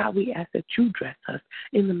 God, we ask that you dress us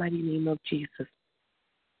in the mighty name of Jesus.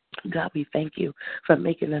 God, we thank you for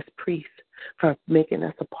making us priests, for making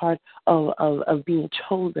us a part of being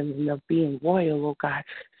chosen and of being royal, oh God.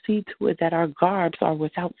 See to it that our garbs are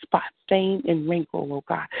without spot, stain, and wrinkle, oh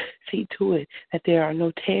God. See to it that there are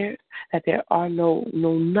no tears, that there are no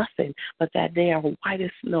nothing, but that they are white as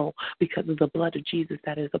snow because of the blood of Jesus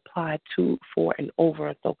that is applied to, for, and over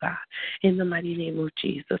us, oh God. In the mighty name of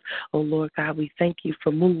Jesus, oh Lord God, we thank you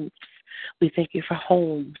for moves. We thank you for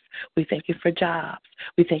homes. We thank you for jobs.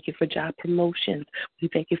 We thank you for job promotions. We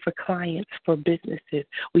thank you for clients, for businesses.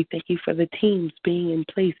 We thank you for the teams being in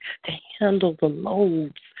place to handle the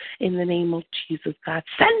loads in the name of Jesus, God.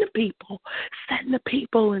 Send the people. Send the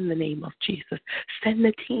people in the name of Jesus. Send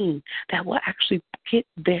the team that will actually get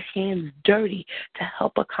their hands dirty to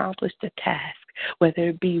help accomplish the task, whether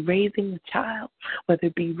it be raising a child, whether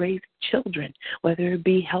it be raising children, whether it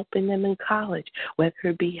be helping them in college, whether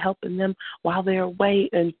it be helping them while they're away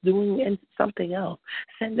and doing something else.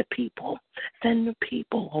 Send the people. Send the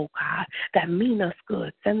people, oh God, that mean us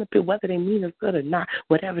good. Send the people, whether they mean us good or not,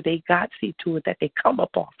 whatever they got, see to it that they come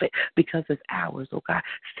up off it because it's ours, oh God.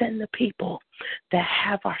 Send the people that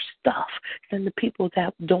have our stuff. Send the people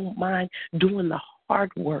that don't mind doing the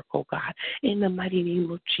hard work, oh God, in the mighty name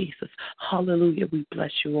of Jesus. Hallelujah. We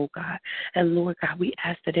bless you, oh God. And Lord God, we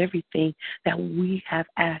ask that everything that we have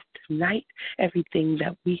asked tonight, everything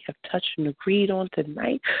that we have touched and agreed on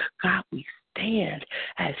tonight, God, we stand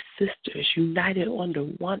as sisters united under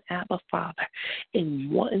one Abba Father, in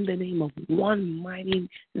the name of one mighty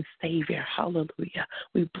Savior. Hallelujah.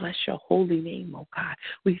 We bless your holy name, oh God.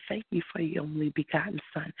 We thank you for your only begotten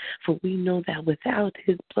Son, for we know that without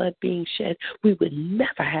his blood being shed, we would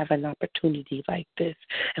never have an opportunity like this.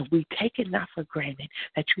 And we take it not for granted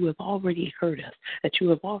that you have already heard us, that you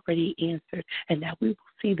have already answered, and that we will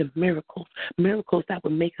see the miracles that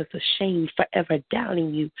would make us ashamed for ever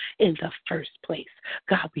doubting you in the first place.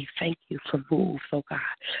 God, we thank you for moves, oh God,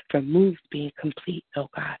 for moves being complete, oh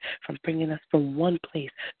God, from bringing us from one place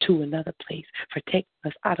to another place, for taking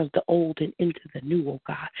us out of the old and into the new, oh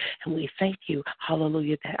God. And we thank you,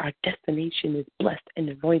 hallelujah, that our destination is blessed and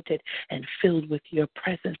anointed and filled with your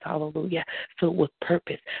presence, hallelujah, filled with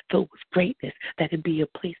purpose, filled with greatness, that it be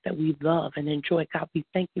a place that we love and enjoy. God, we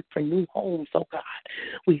thank you for new homes, oh God.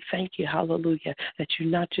 We thank you, hallelujah, that you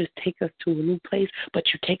not just take us to a new place, but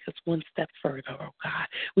you take us one step further, oh God.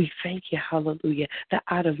 We thank you, hallelujah, that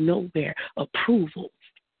out of nowhere, approval,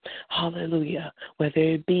 hallelujah, whether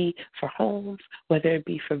it be for homes, whether it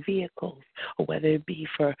be for vehicles, or whether it be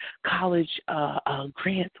for college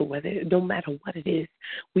grants, or no matter what it is,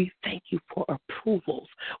 we thank you for approvals,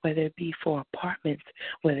 whether it be for apartments,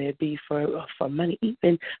 whether it be for money,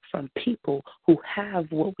 even from people who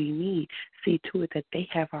have what we need. See to it that they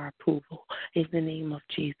have our approval in the name of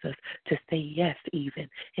Jesus to say yes even.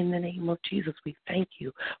 In the name of Jesus, we thank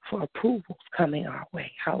you for approvals coming our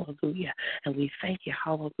way. Hallelujah. And we thank you,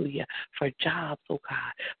 hallelujah, for jobs, oh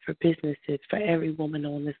God, for businesses, for every woman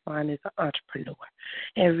on this line is an entrepreneur.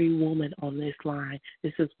 Every woman on this line,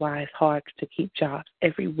 this is why it's hard to keep jobs.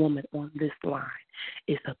 Every woman on this line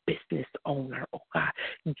is a business owner, oh God.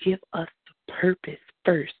 Give us the purpose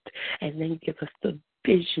first, and then give us the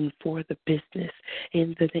vision for the business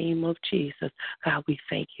in the name of Jesus. God, we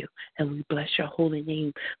thank you and we bless your holy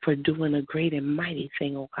name for doing a great and mighty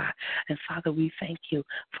thing, oh God. And Father, we thank you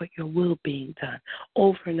for your will being done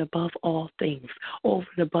over and above all things, over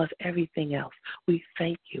and above everything else. We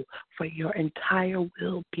thank you for your entire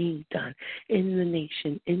will being done in the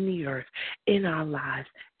nation, in the earth, in our lives,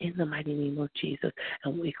 in the mighty name of Jesus.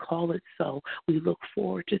 And we call it so. We look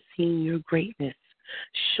forward to seeing your greatness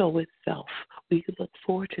show itself. We look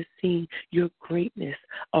forward to seeing your greatness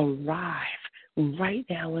arrive right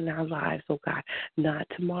now in our lives, oh God. Not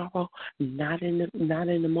tomorrow, not in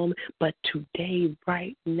the moment, but today,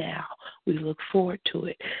 right now. We look forward to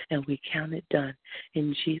it and we count it done.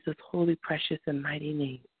 In Jesus' holy, precious, and mighty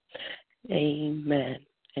name. Amen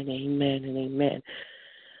and amen and amen.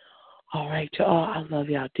 All right, y'all. I love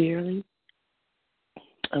y'all dearly.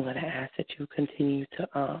 I'm going to ask that you continue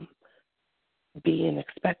to be in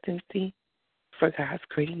expectancy for God's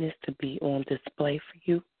greatness to be on display for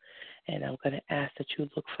you. And I'm going to ask that you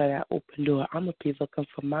look for that open door. I'm going to be looking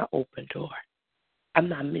for my open door. I'm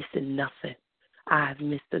not missing nothing. I've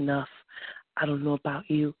missed enough. I don't know about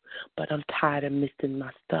you, but I'm tired of missing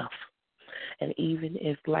my stuff. And even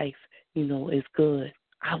if life, is good,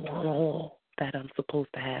 I want all that I'm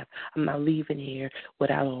supposed to have. I'm not leaving here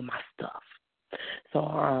without all my stuff. So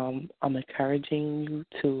I'm encouraging you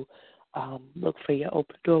to look for your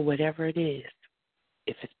open door, whatever it is.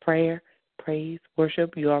 If it's prayer, praise,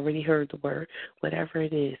 worship, you already heard the word. Whatever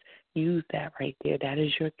it is, use that right there. That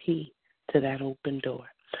is your key to that open door.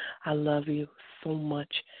 I love you so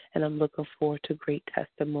much, and I'm looking forward to great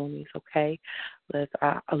testimonies, okay?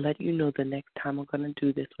 I'll let you know the next time I'm going to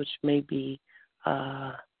do this, which may be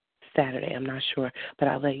Saturday. I'm not sure, but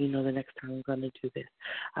I'll let you know the next time I'm going to do this.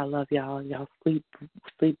 I love y'all. Y'all sleep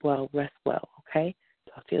well, rest well, okay?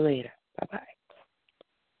 Talk to you later. Bye-bye.